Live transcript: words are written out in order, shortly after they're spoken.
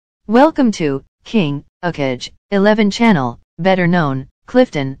Welcome to King Ukage 11 channel, better known,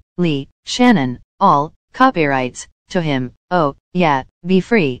 Clifton, Lee, Shannon, all, copyrights, to him. Oh, yeah, be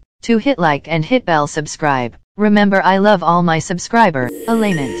free to hit like and hit bell subscribe. Remember, I love all my subscriber.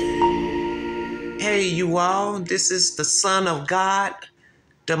 Alignment. Hey you all, this is the Son of God,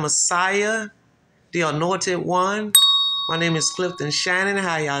 the Messiah, the Anointed One. My name is Clifton Shannon.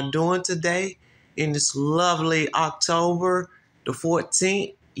 How y'all doing today in this lovely October the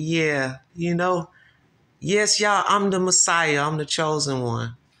 14th? Yeah, you know, yes, y'all, I'm the Messiah. I'm the chosen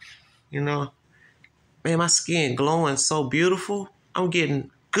one. You know, man, my skin glowing so beautiful. I'm getting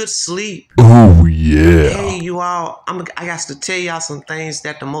good sleep. Oh, yeah. Hey, you all, I got to tell y'all some things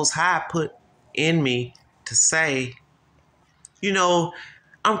that the Most High put in me to say. You know,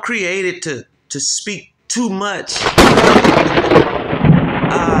 I'm created to speak too much.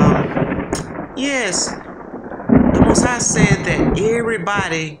 Yes, the Most High said that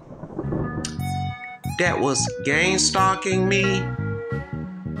everybody that was gangstalking me,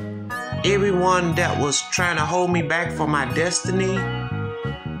 everyone that was trying to hold me back from my destiny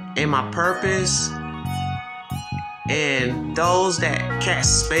and my purpose, and those that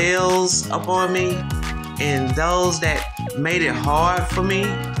cast spells upon me, and those that made it hard for me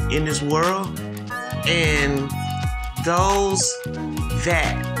in this world, and those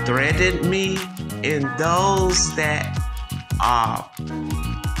that threatened me, and those that are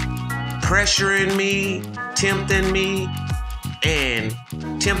pressuring me, tempting me, and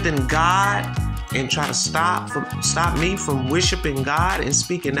tempting God, and try to stop me from worshiping God and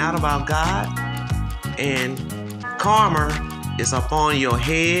speaking out about God. And karma is upon your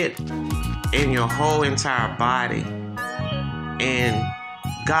head and your whole entire body. And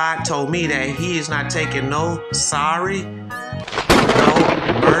God told me that He is not taking no sorry,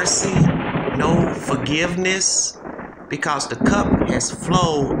 no mercy, no forgiveness, because the cup has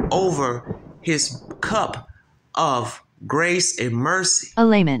flowed over His cup of grace and mercy.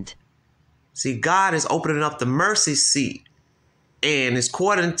 Alignment. See, God is opening up the mercy seat, and it's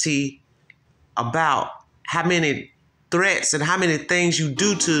quantity about how many threats and how many things you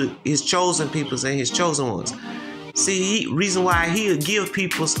do to His chosen peoples and His chosen ones. See, reason why He'll give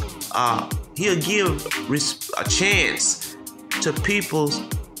people's, He'll give a chance to peoples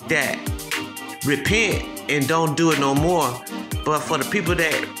that repent and don't do it no more. But for the people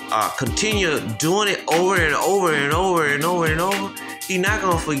that continue doing it over and over and over and over and over, He's not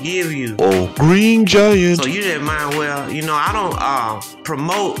gonna forgive you. Oh, green giant. So you didn't mind. Well, you know, I don't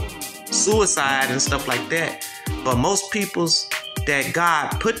promote suicide and stuff like that, but most people's that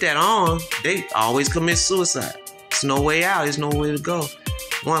God put that on, they always commit suicide. It's no way out. It's no way to go.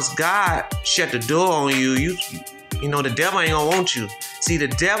 Once God shut the door on you, you know the devil ain't gonna want you. See, the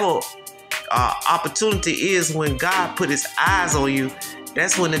devil opportunity is when God put His eyes on you.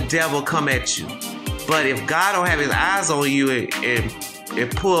 That's when the devil come at you. But if God don't have His eyes on you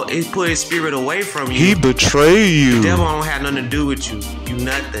and put His spirit away from you, He betray you. The devil don't have nothing to do with you. You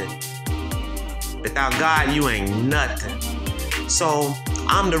nothing. Without God, you ain't nothing. So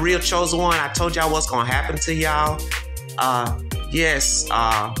I'm the real chosen one. I told y'all what's gonna happen to y'all. Yes,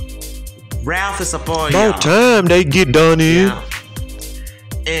 Ralph is upon y'all. About time they get done in. Yeah.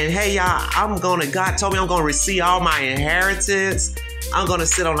 And hey y'all, God told me I'm gonna receive all my inheritance. I'm gonna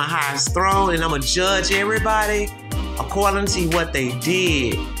sit on the highest throne, and I'm gonna judge everybody according to what they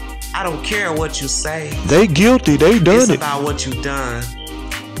did. I don't care what you say. They guilty, they done It's it. about what you done.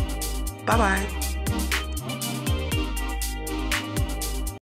 Bye-bye.